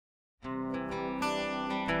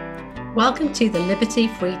Welcome to the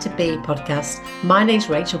Liberty Free to Be podcast. My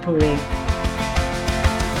name's Rachel Peru.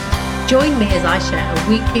 Join me as I share a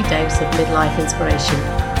weekly dose of midlife inspiration,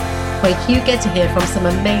 where you get to hear from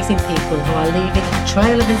some amazing people who are leaving a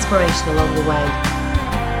trail of inspiration along the way,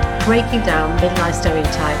 breaking down midlife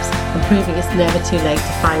stereotypes and proving it's never too late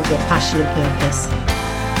to find your passion and purpose.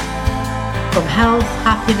 From health,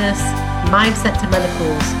 happiness, mindset to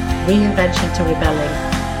menopause, reinvention to rebelling,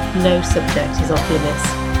 no subject is off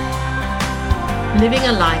limits. Living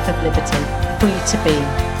a life of liberty, free to be.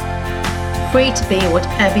 Free to be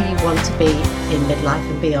whatever you want to be in midlife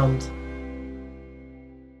and beyond.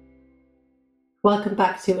 Welcome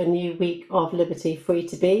back to a new week of Liberty Free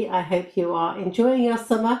to Be. I hope you are enjoying your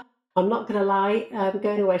summer. I'm not going to lie,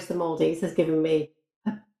 going away to the Maldives has given me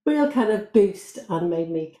a real kind of boost and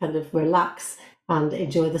made me kind of relax and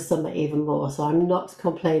enjoy the summer even more. So I'm not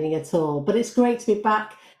complaining at all, but it's great to be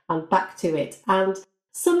back and back to it. And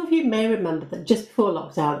some of you may remember that just before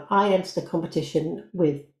lockdown, I entered a competition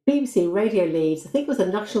with BBC Radio Leeds. I think it was a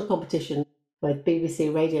national competition with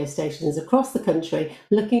BBC radio stations across the country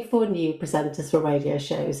looking for new presenters for radio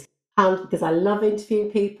shows. And because I love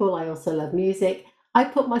interviewing people, I also love music, I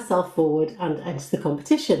put myself forward and entered the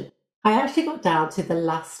competition. I actually got down to the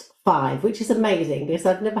last 5, which is amazing because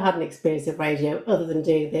I've never had an experience of radio other than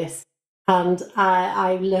doing this. And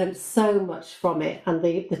I learned so much from it. And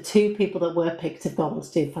the 2 people that were picked have gone on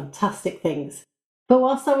to do fantastic things. But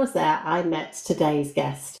whilst I was there, I met today's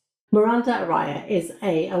guest. Miranda Arieh is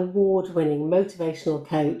an award-winning motivational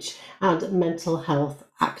coach and mental health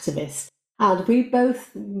activist. And we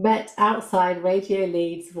both met outside Radio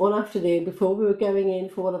Leeds one afternoon before we were going in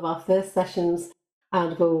for one of our first sessions.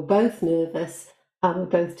 And we were both nervous and we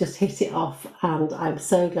both just hit it off. And I'm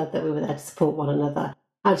so glad that we were there to support one another.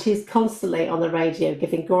 And she's constantly on the radio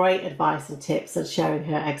giving great advice and tips and sharing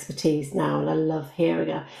her expertise now. And I love hearing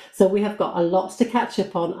her. So we have got a lot to catch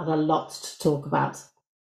up on and a lot to talk about.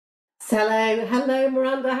 So hello,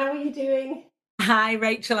 Miranda. How are you doing? Hi,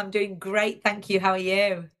 Rachel. I'm doing great. Thank you. How are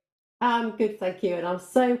you? I'm good, thank you. And I'm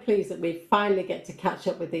so pleased that we finally get to catch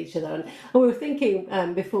up with each other. And we were thinking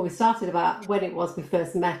before we started about when it was we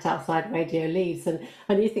first met outside Radio Leeds. And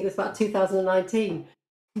you think it was about 2019.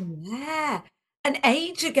 Yeah. An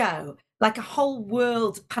age ago, like a whole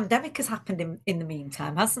world pandemic has happened in the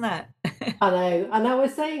meantime, hasn't it? I know. And I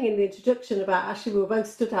was saying in the introduction about actually we were both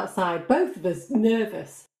stood outside, both of us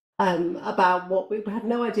nervous about what we had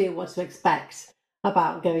no idea what to expect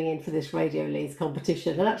about going in for this Radio Leeds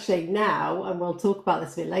competition. And actually now, and we'll talk about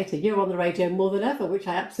this a bit later, you're on the radio more than ever, which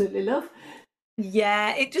I absolutely love.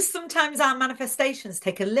 Yeah, it just sometimes our manifestations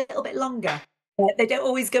take a little bit longer. They don't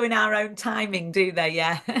always go in our own timing, do they?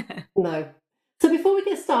 Yeah. No. So before we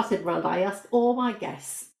get started, Miranda, I ask all my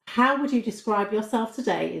guests, how would you describe yourself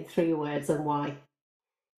today in 3 words and why?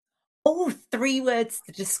 Oh, 3 words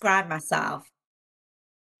to describe myself.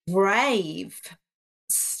 Brave,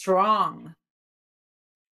 strong,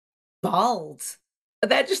 bold.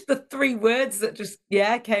 They're just the 3 words that just,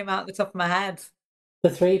 came out the top of my head. The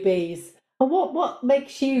 3 Bs. And what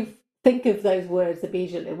makes you think of those words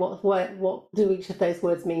immediately? What do each of those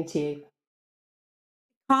words mean to you?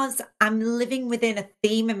 Because I'm living within a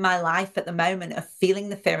theme in my life at the moment of feeling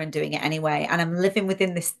the fear and doing it anyway. And I'm living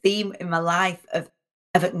within this theme in my life of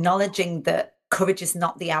acknowledging that courage is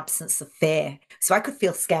not the absence of fear. So I could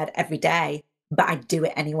feel scared every day, but I do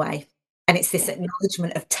it anyway. And it's this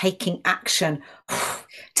acknowledgement of taking action,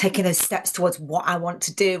 taking those steps towards what I want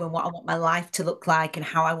to do and what I want my life to look like and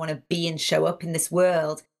how I want to be and show up in this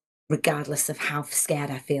world, regardless of how scared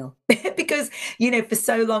I feel. Because, for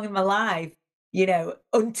so long in my life,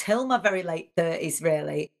 until my very late 30s,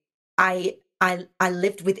 really, I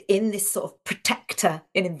lived within this sort of protector,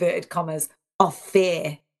 in inverted commas, of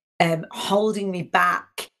fear, holding me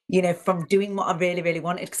back, from doing what I really, really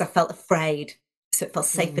wanted because I felt afraid. So it felt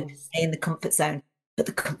safer to stay in the comfort zone. But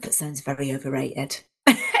the comfort zone's very overrated.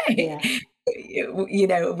 Yeah. We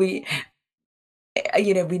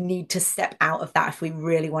need to step out of that if we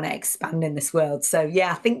really want to expand in this world. So,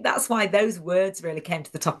 I think that's why those words really came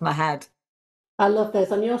to the top of my head. I love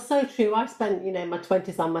those, and you're so true. I spent, my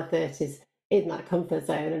 20s and my 30s in that comfort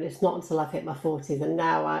zone, and it's not until I've hit my 40s, and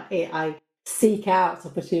now I seek out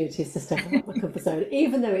opportunities to step out of my comfort zone,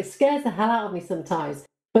 even though it scares the hell out of me sometimes.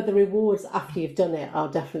 But the rewards after you've done it are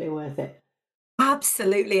definitely worth it.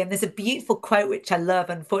 Absolutely, and there's a beautiful quote which I love.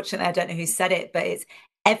 Unfortunately, I don't know who said it, but it's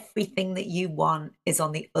everything that you want is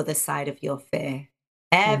on the other side of your fear.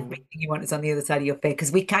 Everything you want is on the other side of your fear,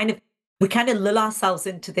 because we kind of lull ourselves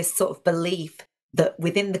into this sort of belief that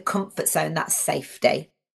within the comfort zone, that's safety,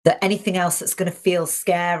 that anything else that's going to feel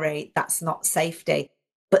scary, that's not safety.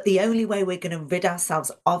 But the only way we're going to rid ourselves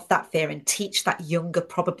of that fear and teach that younger,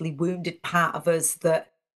 probably wounded part of us that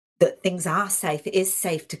things are safe, it is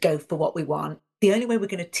safe to go for what we want. The only way we're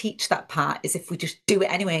going to teach that part is if we just do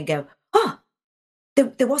it anyway and go, oh,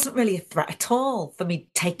 there wasn't really a threat at all for me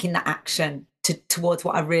taking that action towards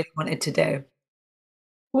what I really wanted to do.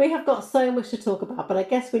 We have got so much to talk about, but I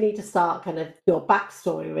guess we need to start kind of your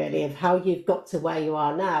backstory, really, of how you've got to where you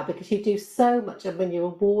are now, because you do so much. And when you're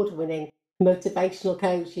award-winning motivational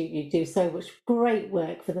coach, you do so much great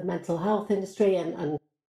work for the mental health industry and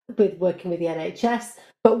with working with the NHS.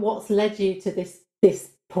 But what's led you to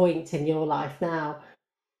this point in your life now?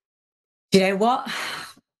 Do you know what?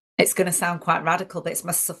 It's going to sound quite radical, but it's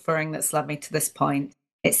my suffering that's led me to this point.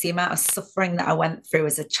 It's the amount of suffering that I went through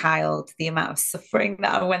as a child, the amount of suffering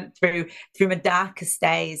that I went through my darkest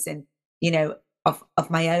days, and of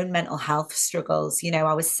my own mental health struggles.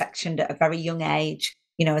 I was sectioned at a very young age.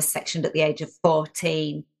 I was sectioned at the age of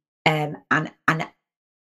 14, and I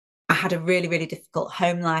had a really, really difficult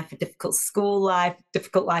home life, a difficult school life,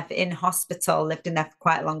 difficult life in hospital. Lived in there for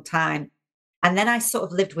quite a long time. And then I sort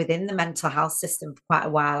of lived within the mental health system for quite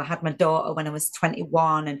a while. I had my daughter when I was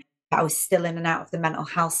 21, and I was still in and out of the mental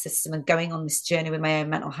health system and going on this journey with my own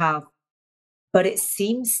mental health. But it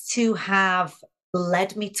seems to have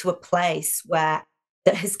led me to a place that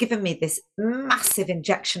has given me this massive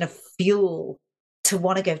injection of fuel to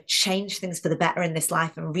want to go change things for the better in this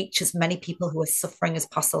life and reach as many people who are suffering as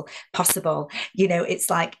possible. It's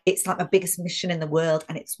like my biggest mission in the world,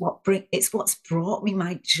 and it's what's brought me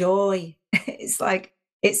my joy.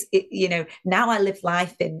 Now I live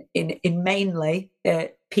life in mainly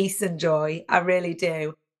peace and joy. I really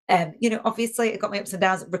do. Obviously it got me ups and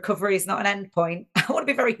downs. Recovery is not an end point. I want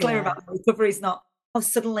to be very clear about that. Recovery is not,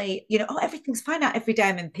 suddenly, everything's fine out every day.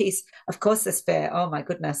 I'm in peace. Of course there's fear. Oh my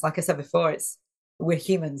goodness. Like I said before, we're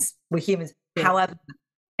humans. Yeah. However,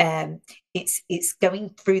 it's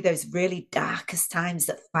going through those really darkest times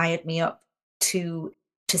that fired me up to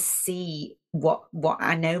see what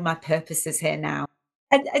I know my purpose is here now.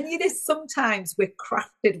 And sometimes we're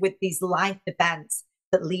crafted with these life events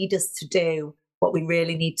that lead us to do what we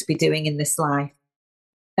really need to be doing in this life.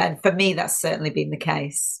 And for me, that's certainly been the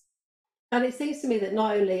case. And it seems to me that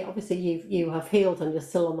not only, obviously, you have healed and you're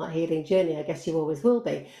still on that healing journey, I guess you always will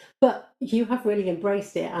be, but you have really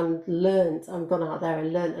embraced it and learned and gone out there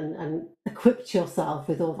and learned and equipped yourself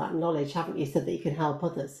with all that knowledge, haven't you, so that you can help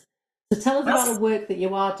others. So tell us about the work that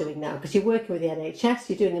you are doing now, because you're working with the NHS,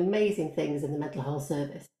 you're doing amazing things in the mental health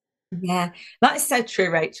service. Yeah, that is so true,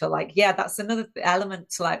 Rachel. That's another element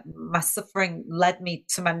to my suffering led me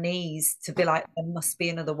to my knees to be like, there must be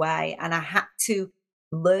another way. And I had to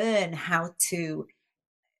learn how to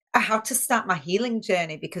start my healing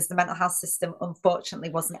journey, because the mental health system unfortunately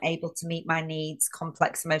wasn't able to meet my needs,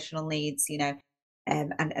 complex emotional needs,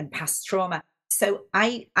 and past trauma. So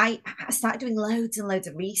I started doing loads and loads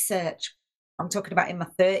of research. I'm talking about in my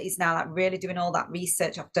 30s now, like really doing all that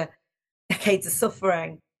research after decades of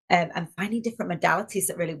suffering, and finding different modalities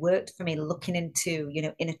that really worked for me, looking into,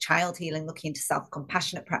 inner child healing, looking into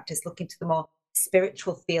self-compassionate practice, looking to the more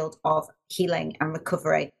spiritual field of healing and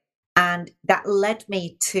recovery. And that led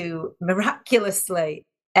me to miraculously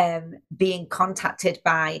being contacted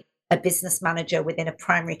by a business manager within a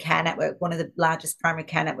primary care network, one of the largest primary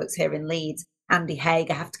care networks here in Leeds, Andy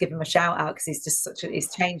Haig. I have to give him a shout out because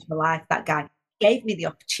he's changed my life. That guy gave me the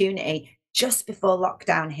opportunity just before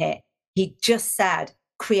lockdown hit. He just said,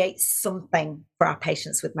 create something for our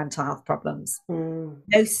patients with mental health problems.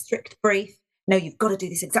 No strict brief. No, you've got to do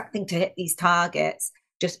this exact thing to hit these targets.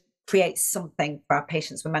 Just create something for our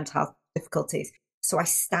patients with mental health difficulties. So I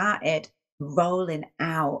started rolling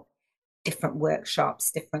out different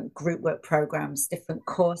workshops, different group work programs, different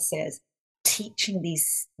courses, teaching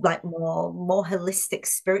these more holistic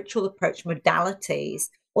spiritual approach modalities.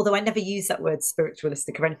 Although I never use that word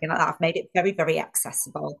spiritualistic or anything like that, I've made it very, very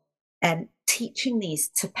accessible. And teaching these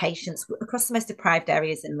to patients across the most deprived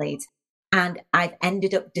areas in Leeds. And I've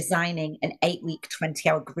ended up designing an 8-week,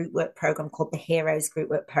 20-hour group work program called the Heroes Group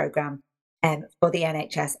Work Program for the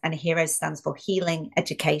NHS. And Heroes stands for Healing,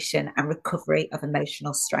 Education and Recovery of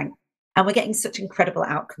Emotional Strength. And we're getting such incredible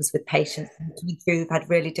outcomes with patients who've had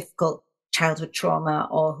really difficult childhood trauma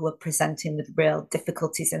or who are presenting with real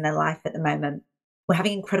difficulties in their life at the moment. We're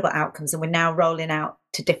having incredible outcomes, and we're now rolling out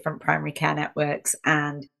to different primary care networks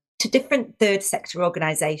and to different third sector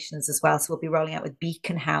organisations as well. So we'll be rolling out with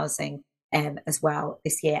Beacon Housing as well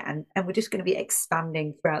this year, and we're just going to be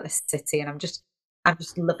expanding throughout the city. And I'm just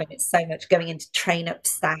loving it so much, going in to train up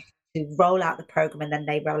staff to roll out the program, and then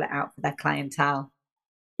they roll it out for their clientele.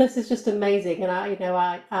 This is just amazing, and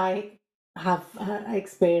I have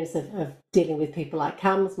experience of dealing with people like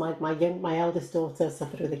CAMS. My eldest daughter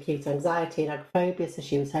suffered with acute anxiety and agoraphobia, so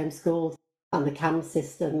she was homeschooled, and the CAMS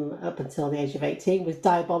system up until the age of 18 was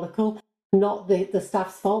diabolical. Not the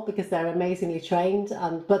staff's fault, because they're amazingly trained,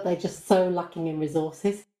 but they're just so lacking in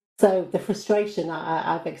resources. So the frustration,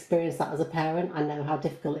 I've experienced that as a parent. I know how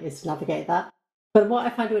difficult it is to navigate that. But what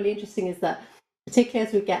I find really interesting is that, particularly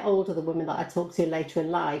as we get older, the women that I talk to later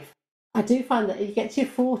in life, I do find that if you get to your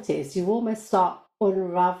 40s, you almost start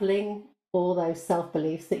unraveling all those self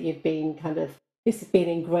beliefs that you've been this has been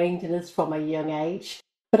ingrained in us from a young age.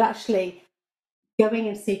 But actually, going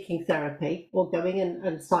and seeking therapy, or going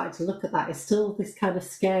and starting to look at that, is still this kind of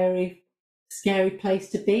scary place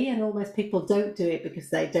to be. And almost people don't do it because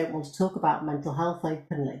they don't want to talk about mental health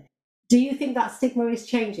openly. Do you think that stigma is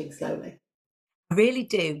changing slowly? I really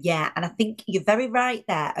do, yeah. And I think you're very right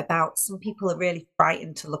there about some people are really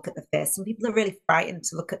frightened to look at the fear. Some people are really frightened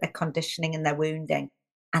to look at their conditioning and their wounding.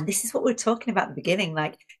 And this is what we are talking about at the beginning,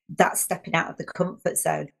 like that stepping out of the comfort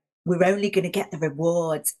zone. We're only going to get the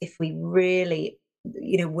rewards if we really,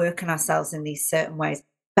 work on ourselves in these certain ways.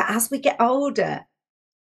 But as we get older,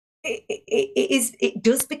 it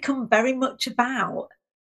does become very much about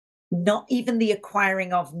not even the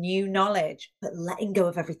acquiring of new knowledge, but letting go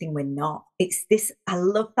of everything we're not. It's this, I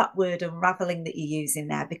love that word unraveling that you use in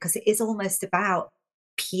there, because it is almost about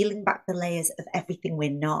peeling back the layers of everything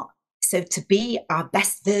we're not. So to be our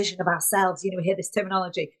best version of ourselves, we hear this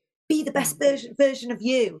terminology, be the best version of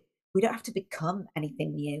you. We don't have to become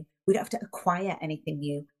anything new. We don't have to acquire anything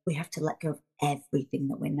new. We have to let go of everything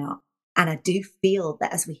that we're not. And I do feel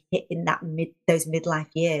that as we hit in those midlife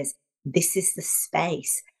years, this is the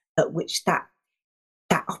space at which that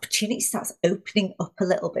opportunity starts opening up a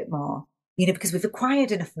little bit more, because we've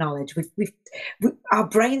acquired enough knowledge. Our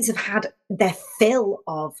brains have had their fill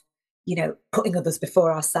of, putting others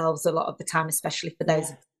before ourselves a lot of the time, especially for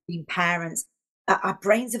those being parents. Our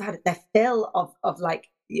brains have had their fill of like,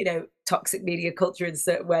 toxic media culture in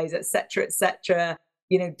certain ways, etc.,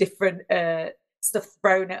 different stuff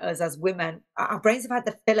thrown at us as women. Our brains have had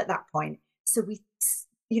the fill at that point. So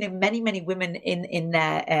many women in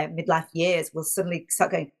their midlife years will suddenly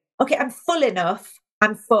start going, okay, I'm full enough.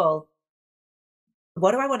 I'm full.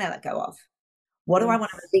 What do I want to let go of? What do I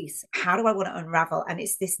want to release? How do I want to unravel? And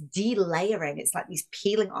it's this delayering. It's like these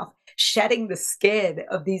peeling off, shedding the skin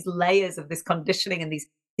of these layers of this conditioning and these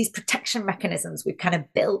protection mechanisms we've kind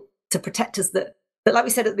of built to protect us that, like we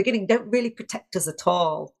said at the beginning, don't really protect us at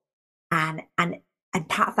all. And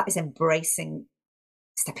part of that is embracing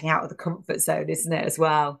stepping out of the comfort zone, isn't it, as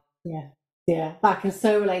well? Yeah, I can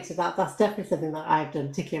so relate to that. That's definitely something that I've done,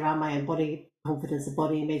 particularly around my own body confidence and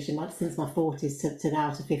body image, since my 40s to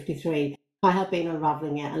now to 53. I have been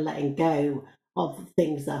unraveling it and letting go of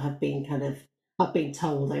things that have been I've been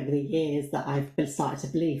told over the years that I've been started to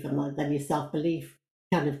believe, and then your self-belief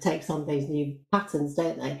kind of takes on these new patterns,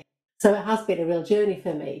 don't they? So it has been a real journey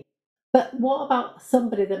for me. But what about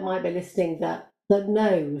somebody that might be listening that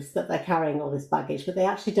knows that they're carrying all this baggage, but they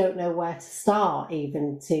actually don't know where to start,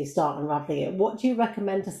 even to start unraveling it? What do you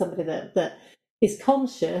recommend to somebody that is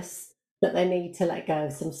conscious that they need to let go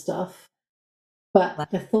of some stuff, but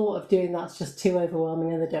the thought of doing that's just too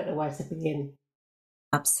overwhelming and they don't know where to begin?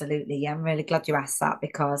 Absolutely. Yeah, I'm really glad you asked that,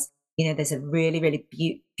 because, there's a really, really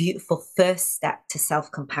beautiful first step to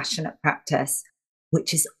self-compassionate practice,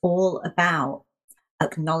 which is all about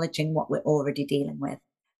acknowledging what we're already dealing with.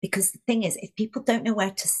 Because the thing is, if people don't know where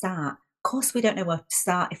to start, of course, we don't know where to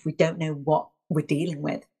start if we don't know what we're dealing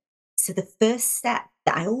with. So the first step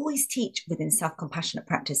that I always teach within self-compassionate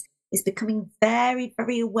practice is becoming very,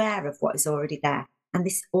 very aware of what is already there. And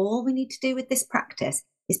all we need to do with this practice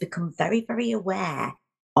is become very, very aware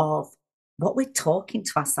of what we're talking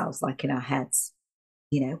to ourselves like in our heads.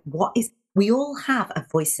 We all have a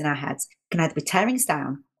voice in our heads, can either be tearing us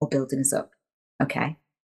down or building us up. Okay.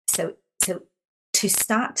 So to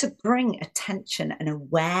start to bring attention and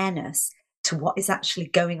awareness to what is actually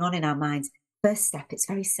going on in our minds, first step, it's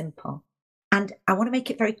very simple. And I want to make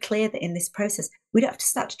it very clear that in this process, we don't have to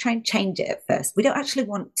start to try and change it at first. We don't actually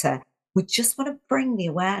want to. We just want to bring the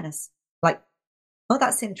awareness, like, oh,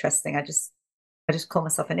 that's interesting. I just call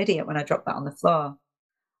myself an idiot when I drop that on the floor.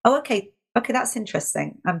 Oh, okay, that's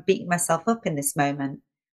interesting. I'm beating myself up in this moment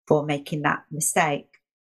for making that mistake.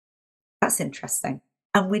 That's interesting.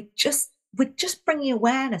 And we're just bringing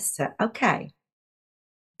awareness to, okay,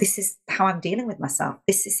 this is how I'm dealing with myself.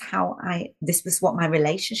 This was what my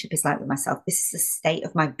relationship is like with myself. This is the state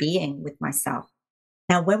of my being with myself.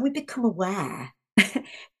 Now, when we become aware,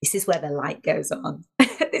 this is where the light goes on.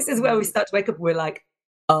 This is where we start to wake up. We're like,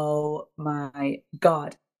 oh my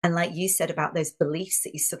God, And like you said about those beliefs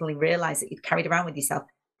that you suddenly realize that you've carried around with yourself,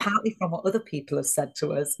 partly from what other people have said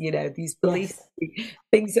to us, these beliefs, Yes.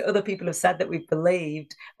 things that other people have said that we've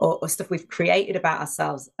believed, or stuff we've created about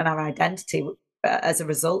ourselves and our identity as a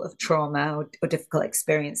result of trauma or difficult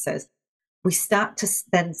experiences. We start to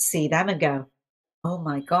then see them and go, oh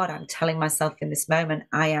my God, I'm telling myself in this moment,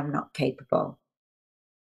 I am not capable.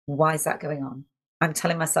 Why is that going on? I'm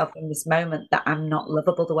telling myself in this moment that I'm not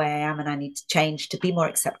lovable the way I am and I need to change to be more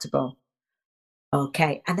acceptable.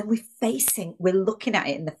 Okay. And then we're looking at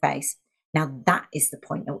it in the face. Now that is the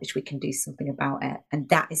point at which we can do something about it. And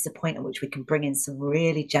that is the point at which we can bring in some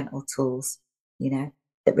really gentle tools,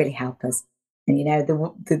 that really help us. And,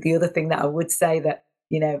 the other thing that I would say that,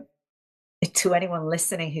 to anyone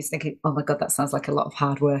listening who's thinking, oh my God, that sounds like a lot of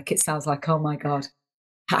hard work. It sounds like, oh my God,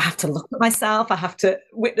 I have to look at myself. I have to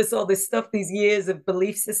witness all this stuff, these years of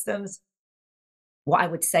belief systems. What I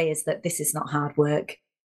would say is that this is not hard work.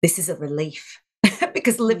 This is a relief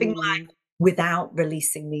because living life without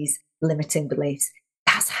releasing these limiting beliefs,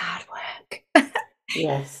 that's hard work.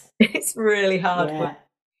 Yes. It's really hard work.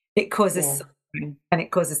 Yeah. It causes Yeah. suffering and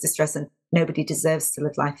it causes distress, and nobody deserves to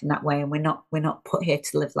live life in that way. And we're not put here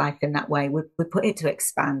to live life in that way. We're put here to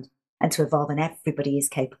expand and to evolve, and everybody is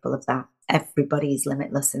capable of that. Everybody is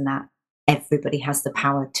limitless in that. Everybody has the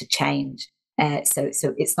power to change. So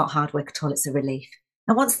it's not hard work at all. It's a relief.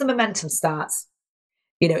 And once the momentum starts,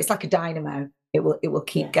 it's like a dynamo. It will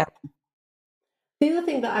keep going. The other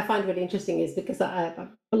thing that I find really interesting is because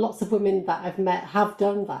lots of women that I've met have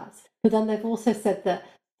done that, but then they've also said that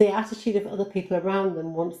the attitude of other people around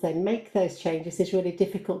them once they make those changes is really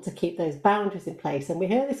difficult to keep those boundaries in place. And we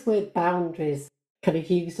hear this word boundaries kind of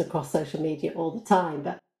used across social media all the time,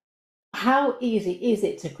 but how easy is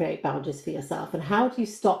it to create boundaries for yourself? And how do you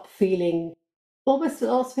stop feeling almost,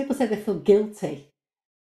 also people say they feel guilty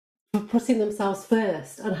for putting themselves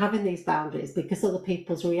first and having these boundaries because other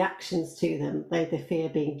people's reactions to them, they fear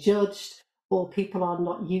being judged, or people are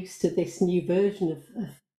not used to this new version of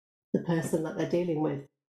the person that they're dealing with.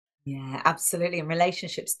 Yeah, absolutely. And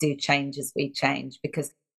relationships do change as we change,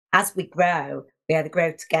 because as we grow, we either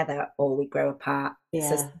grow together or we grow apart. So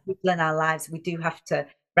Yeah. some people in our lives, we do have to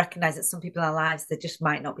recognize that some people in our lives, they just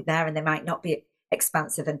might not be there and they might not be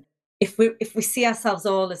expansive. And if we see ourselves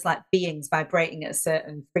all as like beings vibrating at a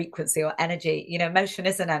certain frequency or energy, emotion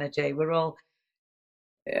is an energy. We're all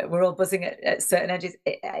buzzing at certain edges.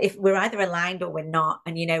 If we're either aligned or we're not.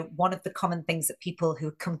 And, one of the common things that people who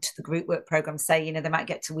come to the group work program say, they might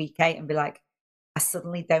get to week 8 and be like, I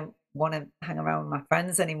suddenly don't want to hang around with my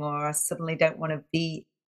friends anymore. I suddenly don't want to be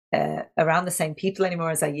around the same people anymore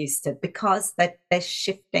as I used to, because they're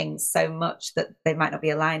shifting so much that they might not be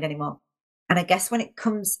aligned anymore. And I guess when it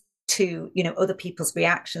comes to, other people's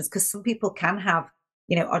reactions, because some people can have,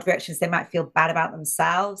 odd reactions, they might feel bad about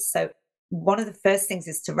themselves. So one of the first things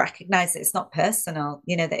is to recognize that it's not personal,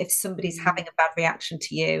 that if somebody's having a bad reaction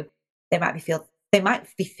to you, they might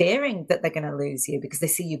be fearing that they're going to lose you because they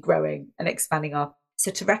see you growing and expanding off.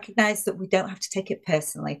 So to recognize that we don't have to take it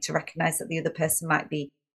personally, to recognize that the other person might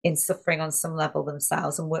be in suffering on some level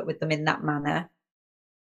themselves and work with them in that manner,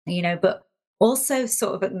 but also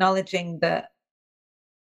sort of acknowledging that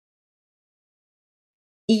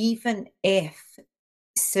even if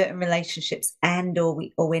certain relationships end, or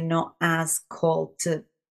we're not as called to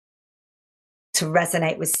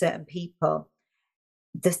resonate with certain people,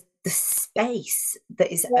 the space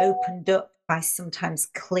that is opened up by sometimes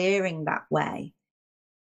clearing that way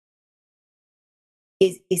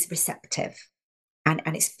is receptive, and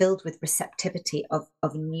it's filled with receptivity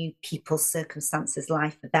of new people's circumstances,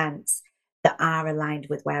 life events that are aligned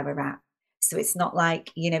with where we're at. So it's not like,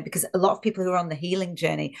 because a lot of people who are on the healing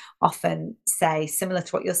journey often say, similar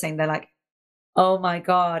to what you're saying, they're like, oh my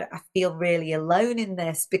God, I feel really alone in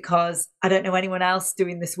this because I don't know anyone else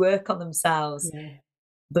doing this work on themselves. Yeah.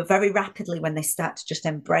 But very rapidly, when they start to just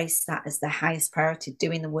embrace that as their highest priority,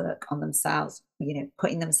 doing the work on themselves,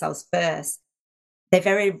 putting themselves first, they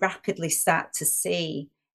very rapidly start to see,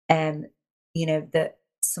 that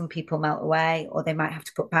some people melt away, or they might have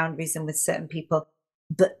to put boundaries in with certain people.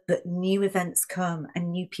 But new events come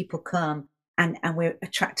and new people come, and we're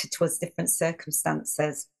attracted towards different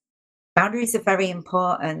circumstances. Boundaries are very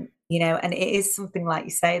important, and it is something, like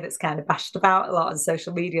you say, that's kind of bashed about a lot on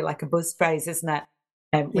social media, like a buzz phrase, isn't it?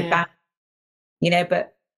 With Yeah.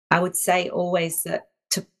 but I would say always that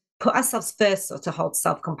to put ourselves first, or to hold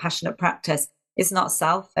self-compassionate practice, is not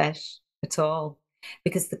selfish at all.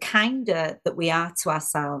 Because the kinder that we are to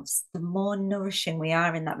ourselves, the more nourishing we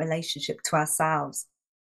are in that relationship to ourselves.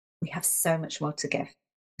 We have so much more to give,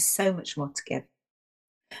 so much more to give.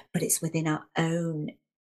 But it's within our own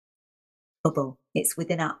bubble. It's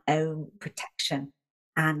within our own protection.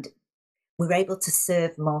 And we're able to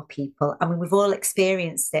serve more people. I mean, we've all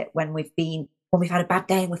experienced it when we've had a bad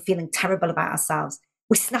day and we're feeling terrible about ourselves.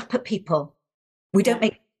 We snap at people. We don't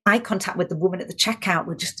make eye contact with the woman at the checkout.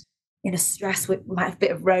 We're just in a stress. We might have a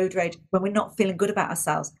bit of road rage when we're not feeling good about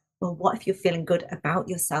ourselves. Well, what if you're feeling good about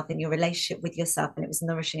yourself in your relationship with yourself and it was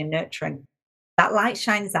nourishing and nurturing? That light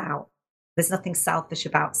shines out. There's nothing selfish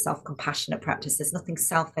about self-compassionate practice. There's nothing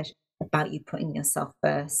selfish about you putting yourself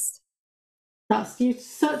first. That's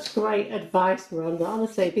such great advice, Miranda,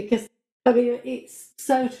 honestly, because I mean it's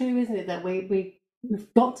so true, isn't it, that we've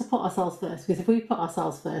got to put ourselves first, because if we put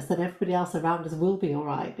ourselves first, then everybody else around us will be all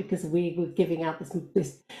right, because we're giving out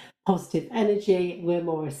this positive energy, we're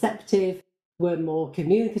more receptive, we're more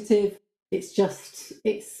communicative.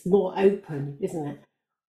 It's more open, isn't it?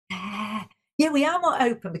 Yeah, we are more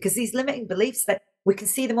open because these limiting beliefs, that we can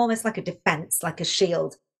see them almost like a defense, like a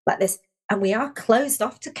shield, like this, and we are closed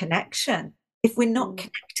off to connection. If we're not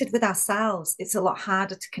connected with ourselves, it's a lot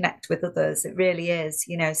harder to connect with others. It really is,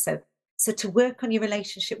 so to work on your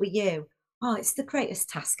relationship with you, it's the greatest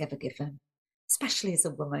task ever given, especially as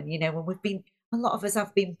a woman, when a lot of us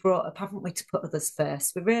have been brought up, haven't we, to put others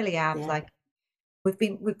first. We really have. Yeah. Like, we've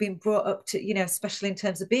been brought up to, especially in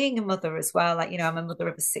terms of being a mother as well. Like, I'm a mother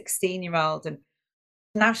of a 16-year-old, and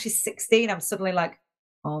now she's 16. I'm suddenly like,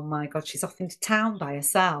 oh my God, she's off into town by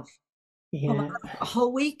herself. Oh my Yeah. God, I've got a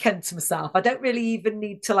whole weekend to myself. I don't really even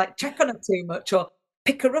need to like check on her too much or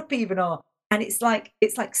pick her up even, and it's like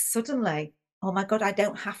suddenly, oh my God, I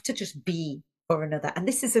don't have to just be for another. And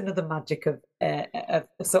this is another magic of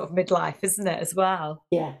sort of midlife, isn't it, as well?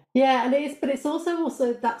 Yeah, yeah, and it is, but it's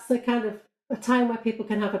also that's the kind of a time where people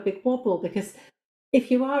can have a big wobble, because if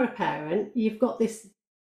you are a parent, you've got this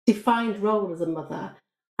defined role as a mother,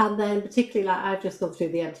 and then particularly like I've just gone through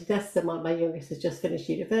the empty nest, and my youngest has just finished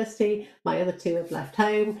university, my other two have left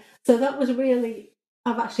home, so that was really,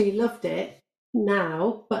 I've actually loved it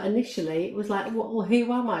now, but initially it was like, well,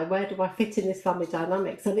 who am I? Where do I fit in this family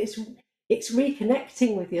dynamics? And it's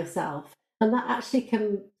reconnecting with yourself, and that actually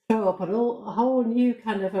can throw up a whole new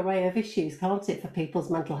kind of array of issues, can't it, for people's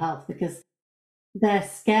mental health, because they're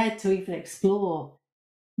scared to even explore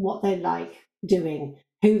what they like doing,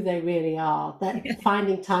 who they really are. They're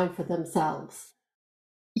finding time for themselves.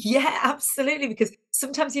 Yeah, absolutely. Because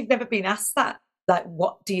sometimes you've never been asked that, like,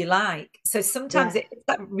 what do you like? So sometimes Yeah, it's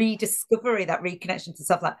that rediscovery, that reconnection to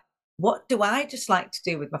self, like, what do I just like to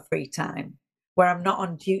do with my free time where I'm not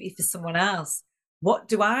on duty for someone else? What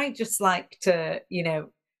do I just like to,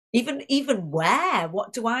 even wear?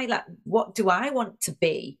 What do I like? What do I want to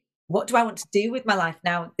be? What do I want to do with my life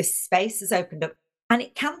now? This space has opened up. And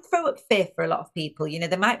it can throw up fear for a lot of people.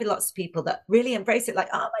 There might be lots of people that really embrace it, like,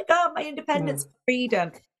 oh my God, my independence,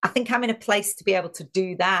 freedom. I think I'm in a place to be able to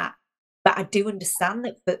do that. But I do understand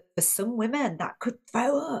that for some women, that could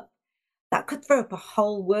throw up a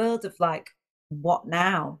whole world of like, what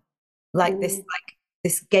now? Like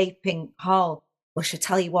this gaping hole. Well, should I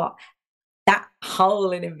tell you what? That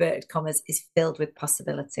hole in inverted commas is filled with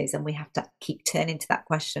possibilities, and we have to keep turning to that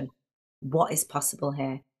question: what is possible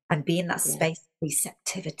here? And be in that yeah, space of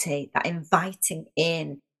receptivity, that inviting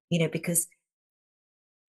in, because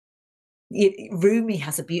Rumi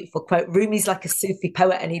has a beautiful quote. Rumi's like a Sufi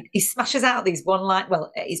poet, and he smashes out these one line.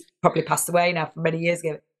 Well, he's probably passed away now from many years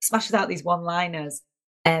ago. He smashes out these one liners,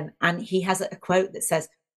 and he has a quote that says,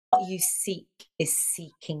 "What you seek is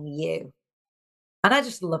seeking you." And I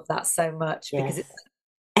just love that so much, because it's yes.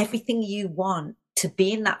 everything you want to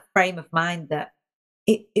be in that frame of mind that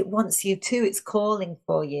it wants you to. It's calling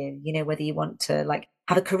for you. Whether you want to like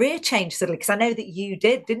have a career change suddenly, because I know that you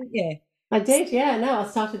did, didn't you? I did, yeah. No, I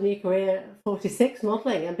started a new career at 46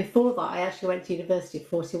 modelling, and before that, I actually went to university at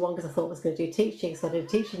 41 because I thought I was going to do teaching, so I did a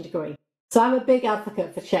teaching degree. So I'm a big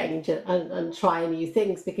advocate for change and trying new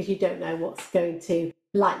things, because you don't know what's going to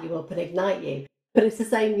light you up and ignite you. But it's the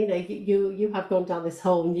same, you have gone down this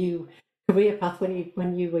whole new career path.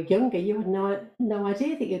 When you were younger, you had no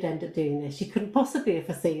idea that you'd end up doing this. You couldn't possibly have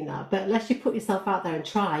foreseen that. But unless you put yourself out there and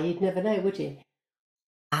try, you'd never know, would you?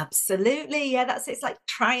 Absolutely. Yeah, that's it. It's like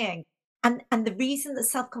trying. And the reason that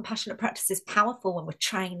self-compassionate practice is powerful when we're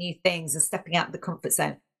trying new things and stepping out of the comfort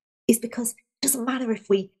zone is because it doesn't matter if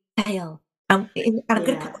we fail. And I'm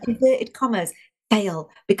going to Yeah, put inverted commas, fail,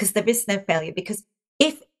 because there is no failure. Because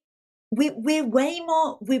if we're way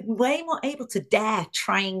more able to dare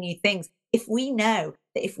trying new things if we know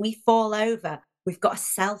that if we fall over, we've got a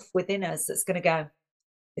self within us that's going to go,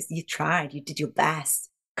 you tried, you did your best.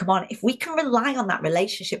 Come on, if we can rely on that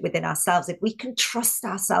relationship within ourselves, if we can trust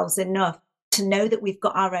ourselves enough to know that we've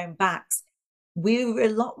got our own backs, we were a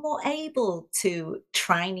lot more able to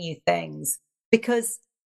try new things because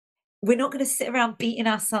we're not going to sit around beating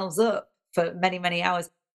ourselves up for many, many hours.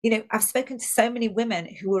 I've spoken to so many women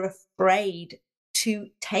who are afraid to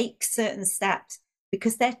take certain steps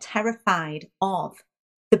because they're terrified of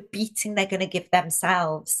the beating they're going to give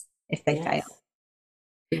themselves if they fail.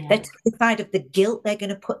 Yeah. They're terrified of the guilt they're going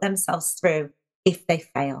to put themselves through if they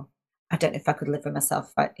fail. I don't know if I could live with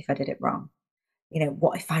myself if I did it wrong.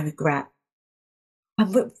 What if I regret?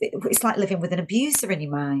 And it's like living with an abuser in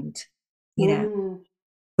your mind.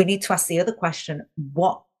 We need to ask the other question,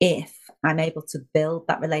 what if I'm able to build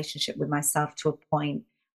that relationship with myself to a point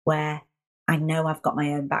where I know I've got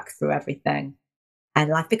my own back through everything? And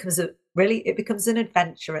life becomes it becomes an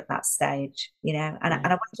adventure at that stage, And I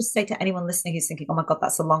want to just say to anyone listening who's thinking, oh my God,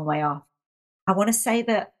 that's a long way off. I want to say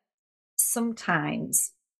that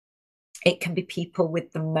sometimes it can be people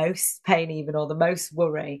with the most pain even or the most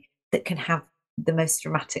worry that can have the most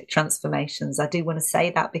dramatic transformations. I do want to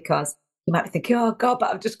say that because you might be thinking, oh God,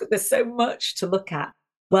 but there's so much to look at.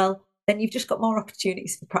 Well, then you've just got more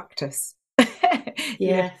opportunities for practice.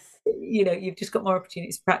 Yes. You've just got more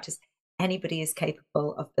opportunities for practice. Anybody is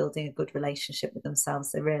capable of building a good relationship with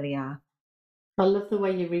themselves. They really are. I love the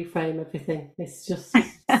way you reframe everything. It's just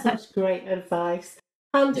such great advice.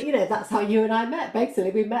 And, that's how you and I met,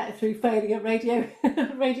 basically. We met through failing at Radio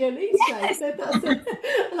Leeds. Yes. So that's it.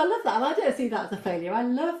 And I love that. And I don't see that as a failure. I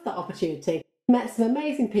love that opportunity. Met some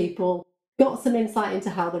amazing people, got some insight into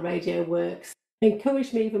how the radio works,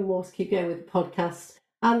 encouraged me even more to keep going with the podcast.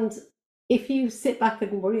 And if you sit back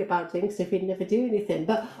and worry about things, if you never do anything,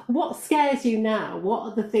 but what scares you now? What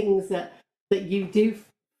are the things that you do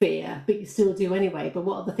fear, but you still do anyway? But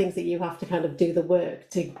what are the things that you have to kind of do the work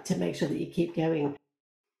to make sure that you keep going?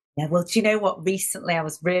 Yeah, well, do you know what? Recently, I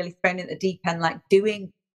was really thrown in the deep end, like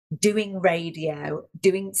doing radio,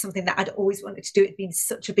 doing something that I'd always wanted to do. It'd been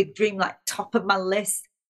such a big dream, like top of my list.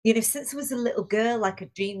 Since I was a little girl, like I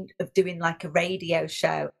dreamed of doing like a radio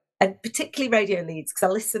show, and particularly Radio Leeds because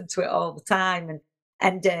I listened to it all the time.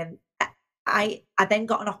 And I then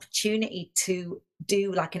got an opportunity to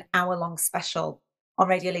do like an hour-long special on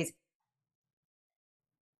Radio Leeds.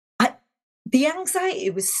 The anxiety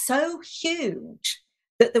was so huge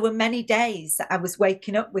that there were many days that I was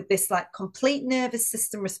waking up with this like complete nervous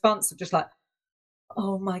system response of just like,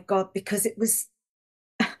 oh my God, because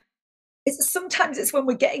sometimes it's when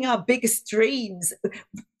we're getting our biggest dreams.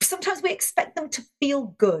 Sometimes we expect them to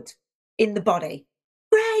feel good in the body.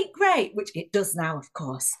 Great, which it does now, of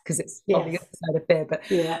course, because it's on the other side of fear. But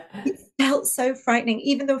it felt so frightening,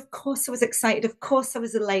 even though, of course, I was excited. Of course, I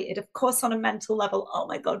was elated. Of course, on a mental level, oh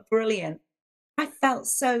my God, brilliant. I felt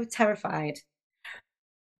so terrified.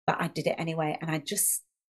 But I did it anyway. And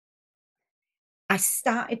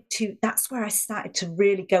that's where I started to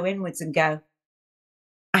really go inwards and go,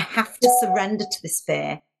 I have to surrender to this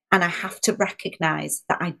fear. And I have to recognize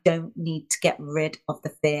that I don't need to get rid of the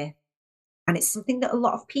fear. And it's something that a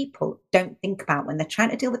lot of people don't think about when they're trying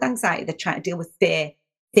to deal with anxiety. They're trying to deal with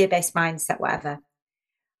fear-based mindset, whatever.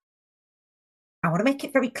 I want to make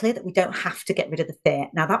it very clear that we don't have to get rid of the fear.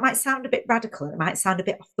 Now, that might sound a bit radical. It might sound a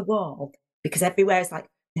bit off the wall because everywhere is like,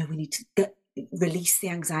 no, we need to release the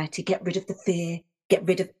anxiety, get rid of the fear, get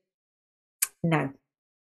rid of... No.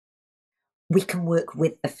 We can work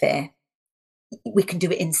with the fear. We can do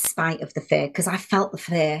it in spite of the fear because I felt the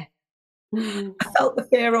fear. I felt the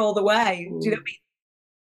fear all the way. Do you know what I mean?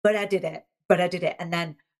 But I did it. And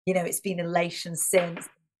then, it's been elation since.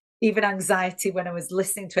 Even anxiety when I was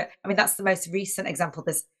listening to it. I mean, that's the most recent example.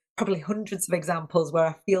 There's probably hundreds of examples where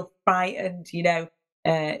I feel frightened,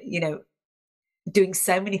 doing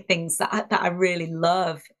so many things that I really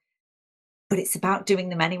love. But it's about doing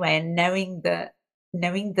them anyway and knowing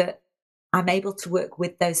that I'm able to work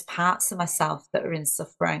with those parts of myself that are in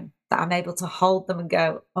suffering, that I'm able to hold them and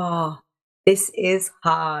go, oh, this is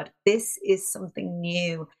hard. This is something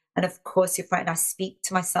new. And of course, you're frightened. I speak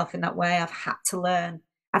to myself in that way. I've had to learn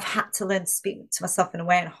to speak to myself in a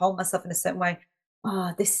way and hold myself in a certain way.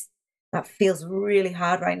 Oh, that feels really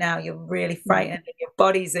hard right now. You're really frightened. And your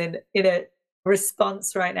body's in a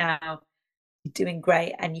response right now. You're doing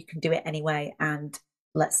great and you can do it anyway. And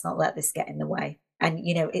let's not let this get in the way. And,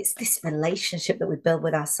 it's this relationship that we build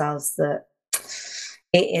with ourselves that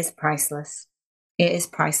it is priceless. It is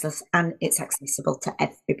priceless and it's accessible to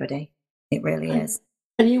everybody. It really is.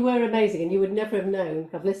 And you were amazing, and you would never have known.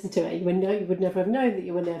 I've listened to it. You would never have known that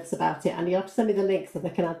you were nervous about it. And you have to send me the link so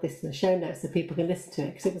they can add this to the show notes so people can listen to it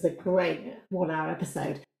because it was a great 1-hour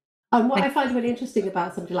episode. And what I find really interesting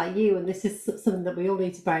about somebody like you, and this is something that we all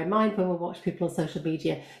need to bear in mind when we watch people on social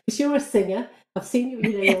media, is you're a singer, I've seen you,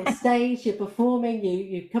 you're on stage, you're performing,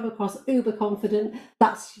 you come across uber confident.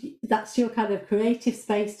 That's your kind of creative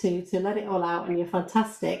space to let it all out, and you're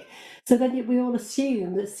fantastic. So then we all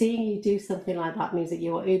assume that seeing you do something like that means that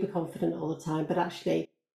you're uber confident all the time, but actually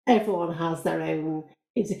everyone has their own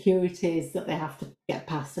insecurities that they have to get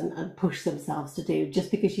past and push themselves to do.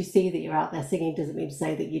 Just because you see that you're out there singing doesn't mean to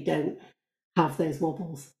say that you don't have those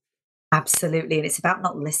wobbles. Absolutely. And it's about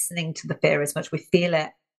not listening to the fear as much. We feel it.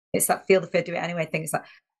 It's that feel the fear, do it anyway thing. It's like,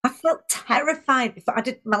 I felt terrified before I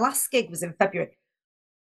did my last gig was in February.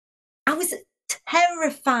 I was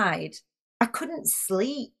terrified. I couldn't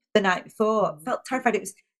sleep the night before. I felt terrified. It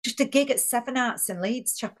was just a gig at Seven Arts in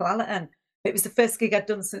Leeds, Chapel Allerton. It was the first gig I'd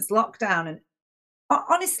done since lockdown. And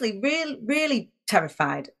honestly, really, really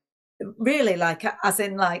terrified. Really, like, as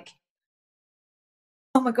in, like,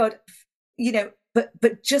 oh my God,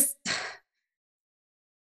 but just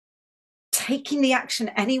taking the action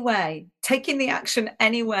anyway.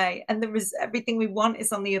 And everything we want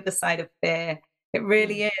is on the other side of fear. It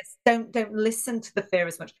really is. Don't listen to the fear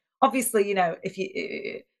as much. Obviously, if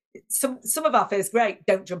you some of our fear is great.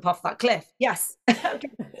 Don't jump off that cliff. Yes, but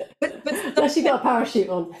unless you got a parachute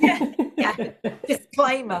on. yeah.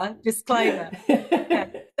 Disclaimer. Yeah.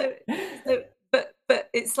 But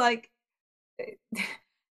it's like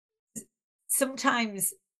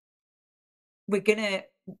sometimes we're gonna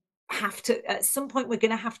have to. At some point, we're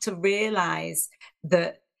gonna have to realize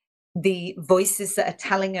that the voices that are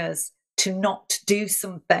telling us to not do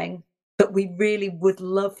something that we really would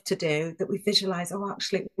love to do, that we visualize, oh,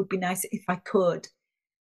 actually, it would be nice if I could.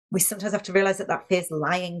 We sometimes have to realize that fear is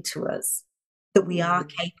lying to us, that we are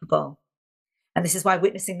capable. And this is why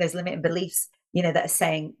witnessing those limiting beliefs, that are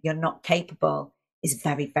saying you're not capable is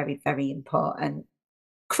very, very, very important.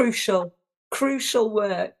 Crucial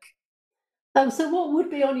work. So what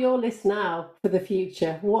would be on your list now for the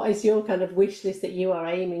future? What is your kind of wish list that you are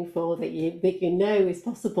aiming for, that you know is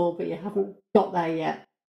possible, but you haven't got there yet?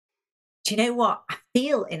 Do you know what? I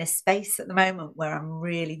feel in a space at the moment where I'm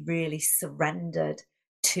really, really surrendered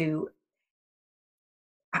to,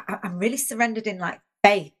 I'm really surrendered in like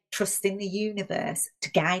faith, trusting the universe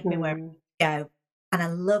to guide me where I go. And I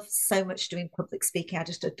love so much doing public speaking. I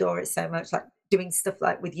just adore it so much, like doing stuff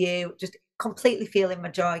like with you, just completely feeling my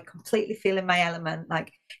joy, completely feeling my element,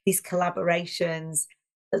 like these collaborations.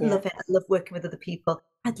 I love it. I love working with other people.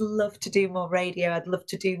 I'd love to do more radio. I love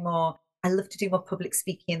to do more public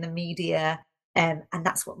speaking in the media. And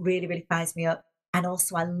that's what really, really fires me up. And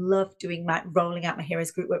also I love doing rolling out my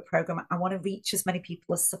Heroes Group Work program. I want to reach as many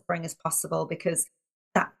people as suffering as possible, because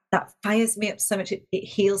that fires me up so much. It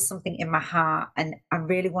heals something in my heart. And I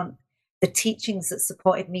really want the teachings that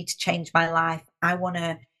supported me to change my life. I want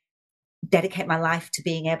to dedicate my life to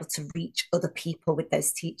being able to reach other people with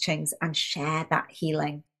those teachings and share that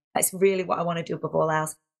healing. That's really what I want to do above all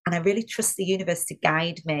else. And I really trust the universe to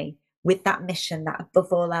guide me with that mission, that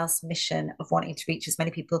above all else mission of wanting to reach as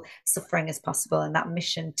many people suffering as possible, and that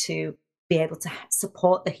mission to be able to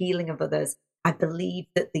support the healing of others. I believe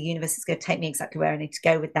that the universe is going to take me exactly where I need to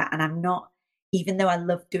go with that. And I'm not, even though I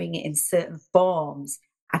love doing it in certain forms,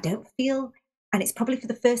 I don't feel, and it's probably for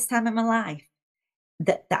the first time in my life,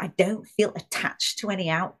 that I don't feel attached to any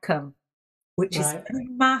outcome, which is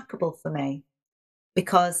remarkable for me,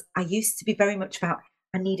 because I used to be very much about,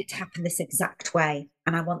 I need it to happen this exact way,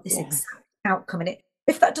 and I want this exact outcome. And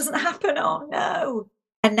if that doesn't happen, oh no.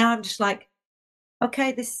 And now I'm just like,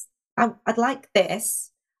 okay, I'd like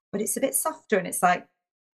this, but it's a bit softer. And it's like,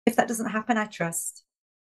 if that doesn't happen, I trust.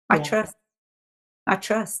 I trust.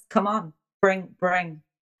 Come on, bring.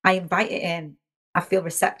 I invite it in. I feel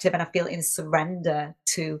receptive, and I feel in surrender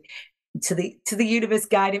to the universe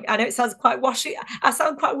guiding. I know it sounds quite washy. I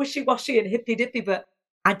sound quite wishy-washy and hippy-dippy, but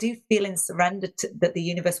I do feel in surrender that the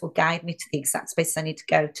universe will guide me to the exact space I need to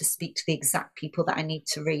go to speak to the exact people that I need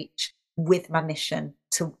to reach with my mission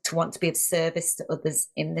to want to be of service to others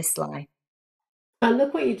in this life. And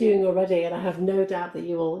look what you're doing already, and I have no doubt that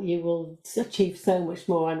you will achieve so much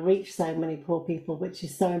more and reach so many poor people, which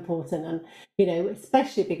is so important. And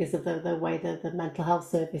especially because of the way that the mental health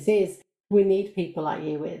service is, we need people like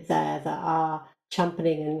you there that are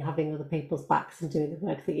championing and having other people's backs and doing the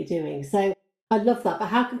work that you're doing. So I love that. But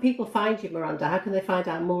how can people find you, Miranda? How can they find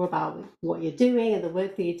out more about what you're doing and the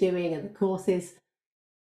work that you're doing and the courses?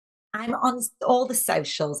 I'm on all the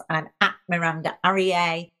socials. I'm at Miranda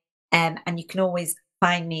Arieh. And you can always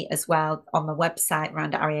find me as well on the website,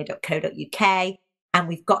 mirandaarieh.co.uk. And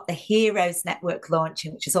we've got the Heroes Network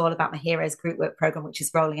launching, which is all about my Heroes Group Work program, which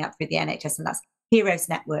is rolling out through the NHS. And that's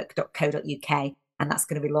heroesnetwork.co.uk. And that's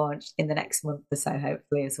going to be launched in the next month or so,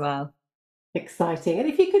 hopefully, as well. Exciting. And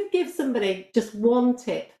if you could give somebody just one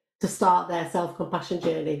tip to start their self-compassion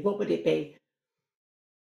journey, what would it be?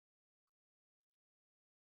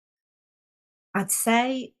 I'd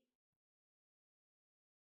say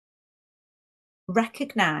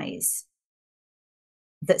recognize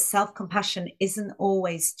that self-compassion isn't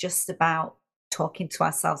always just about talking to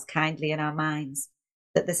ourselves kindly in our minds,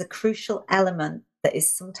 that there's a crucial element that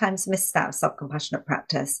is sometimes missed out of self-compassionate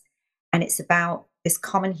practice. And it's about this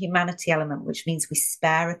common humanity element, which means we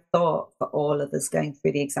spare a thought for all others going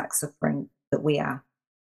through the exact suffering that we are.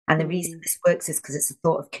 And the reason this works is because it's a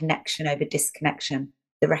thought of connection over disconnection,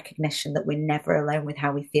 the recognition that we're never alone with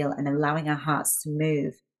how we feel, and allowing our hearts to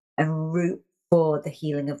move and root for the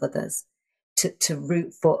healing of others, to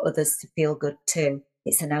root for others to feel good too.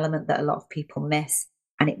 It's an element that a lot of people miss,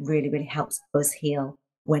 and it really, really helps us heal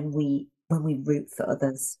when we root for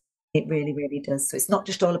others. It really, really does. So it's not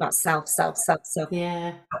just all about self.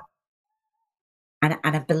 Yeah. And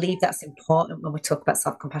I believe that's important when we talk about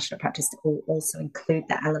self-compassionate practice, to also include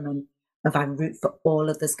that element of I root for all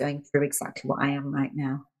others going through exactly what I am right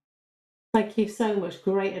now. Thank you so much.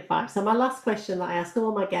 Great advice. So my last question that I ask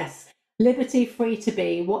all my guests, liberty, free to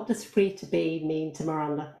be. What does free to be mean to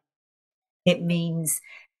Miranda? It means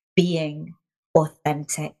being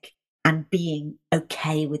authentic and being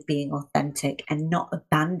okay with being authentic, and not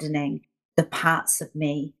abandoning the parts of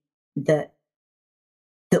me that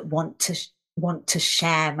want to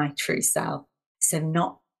share my true self. So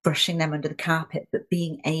not brushing them under the carpet, but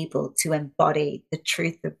being able to embody the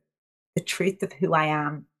truth of who I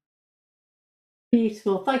am.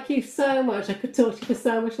 Beautiful. Thank you so much. I could talk to you for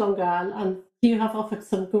so much longer, and you have offered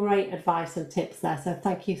some great advice and tips there. So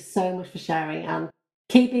thank you so much for sharing, and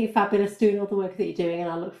keep being fabulous, doing all the work that you're doing, and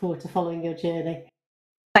I look forward to following your journey.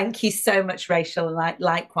 Thank you so much, Rachel, and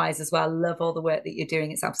likewise as well. I love all the work that you're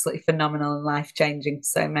doing. It's absolutely phenomenal and life-changing for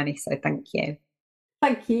so many. So thank you.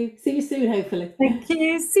 Thank you. See you soon, hopefully. Thank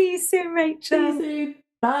you. See you soon, Rachel. See you soon.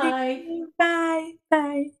 Bye. Bye.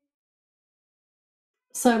 Bye.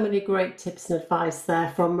 So many great tips and advice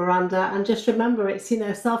there from Miranda. And just remember, it's,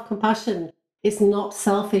 self-compassion. It's not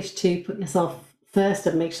selfish to put yourself first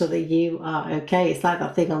and make sure that you are okay. It's like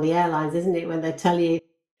that thing on the airlines, isn't it? When they tell you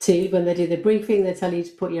when they do the briefing, they tell you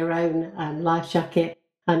to put your own life jacket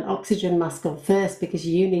and oxygen mask on first, because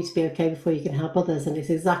you need to be okay before you can help others. And it's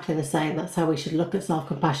exactly the same. That's how we should look at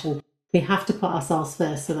self-compassion. We have to put ourselves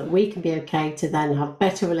first so that we can be okay to then have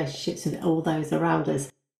better relationships with all those around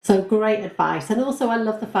us. So great advice. And also I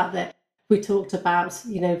love the fact that we talked about,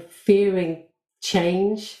 fearing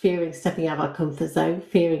change, fearing stepping out of our comfort zone,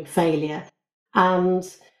 fearing failure, and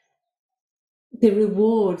the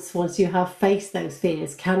rewards once you have faced those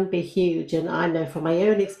fears can be huge. And I know from my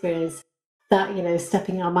own experience that,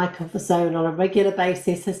 stepping out of my comfort zone on a regular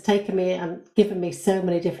basis has taken me and given me so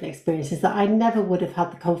many different experiences that I never would have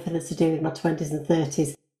had the confidence to do in my 20s and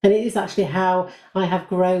 30s. And it is actually how I have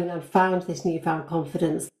grown and found this newfound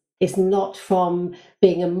confidence. It's not from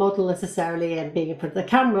being a model necessarily and being in front of the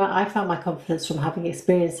camera. I found my confidence from having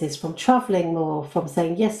experiences, from traveling more, from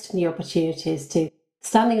saying yes to new opportunities, to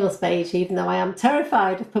standing on stage, even though I am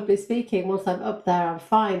terrified of public speaking. Once I'm up there, I'm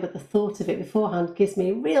fine, but the thought of it beforehand gives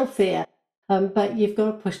me real fear. But you've got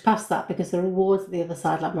to push past that, because the rewards at the other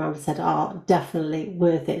side, like Miranda said, are definitely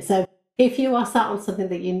worth it. So if you are sat on something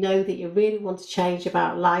that you know that you really want to change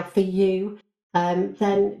about life for you,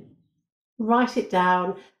 then write it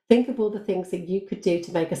down. Think of all the things that you could do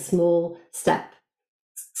to make a small step.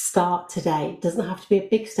 Start today. It doesn't have to be a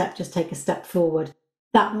big step, just take a step forward.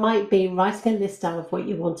 That might be writing a list down of what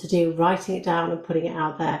you want to do, writing it down and putting it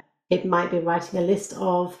out there. It might be writing a list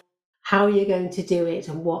of how you're going to do it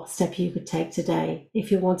and what step you could take today.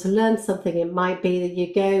 If you want to learn something, it might be that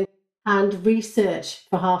you go and research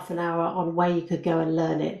for half an hour on where you could go and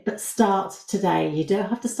learn it. But start today. You don't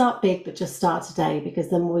have to start big, but just start today, because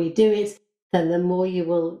the more you do it, then the more you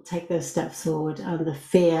will take those steps forward, and the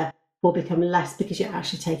fear will become less because you're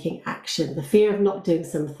actually taking action. The fear of not doing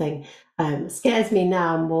something scares me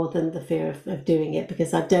now more than the fear of doing it,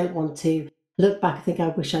 because I don't want to look back and think, I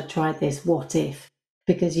wish I'd tried this, what if?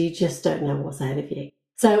 Because you just don't know what's ahead of you.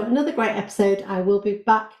 So another great episode. I will be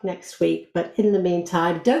back next week, but in the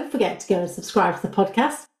meantime, don't forget to go and subscribe to the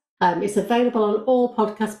podcast. It's available on all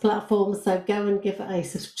podcast platforms, so go and give it a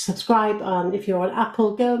subscribe. If you're on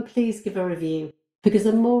Apple, go and please give a review, because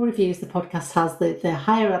the more reviews the podcast has, the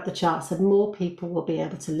higher up the charts, and more people will be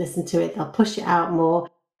able to listen to it. They'll push it out more,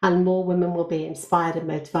 and more women will be inspired and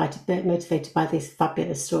motivated by these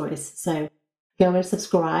fabulous stories. So go and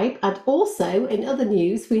subscribe. And also, in other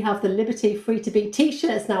news, we have the Liberty Free to Be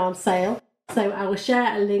t-shirts now on sale. So I will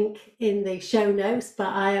share a link in the show notes, but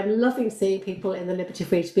I am loving seeing people in the Liberty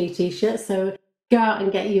Free to Be t-shirts. So go out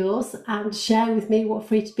and get yours and share with me what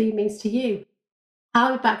free to be means to you.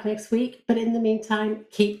 I'll be back next week, but in the meantime,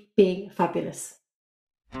 keep being fabulous.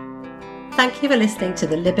 Thank you for listening to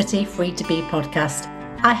the Liberty Free to Be podcast.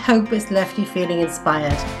 I hope it's left you feeling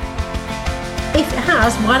inspired. If it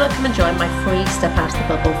has, why not come and join my free Step Out of the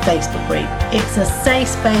Bubble Facebook group? It's a safe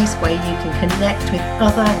space where you can connect with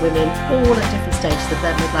other women all at different stages of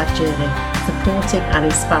their midlife journey, supporting and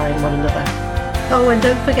inspiring one another. Oh, and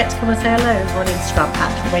don't forget to come and say hello on Instagram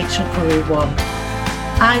at RachelPeru1.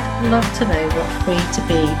 I'd love to know what free to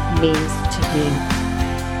be means to you.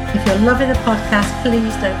 If you're loving the podcast,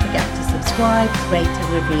 please don't forget to subscribe, rate and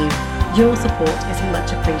review. Your support is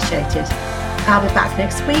much appreciated. I'll be back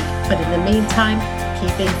next week, but in the meantime,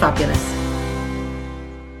 keep being fabulous.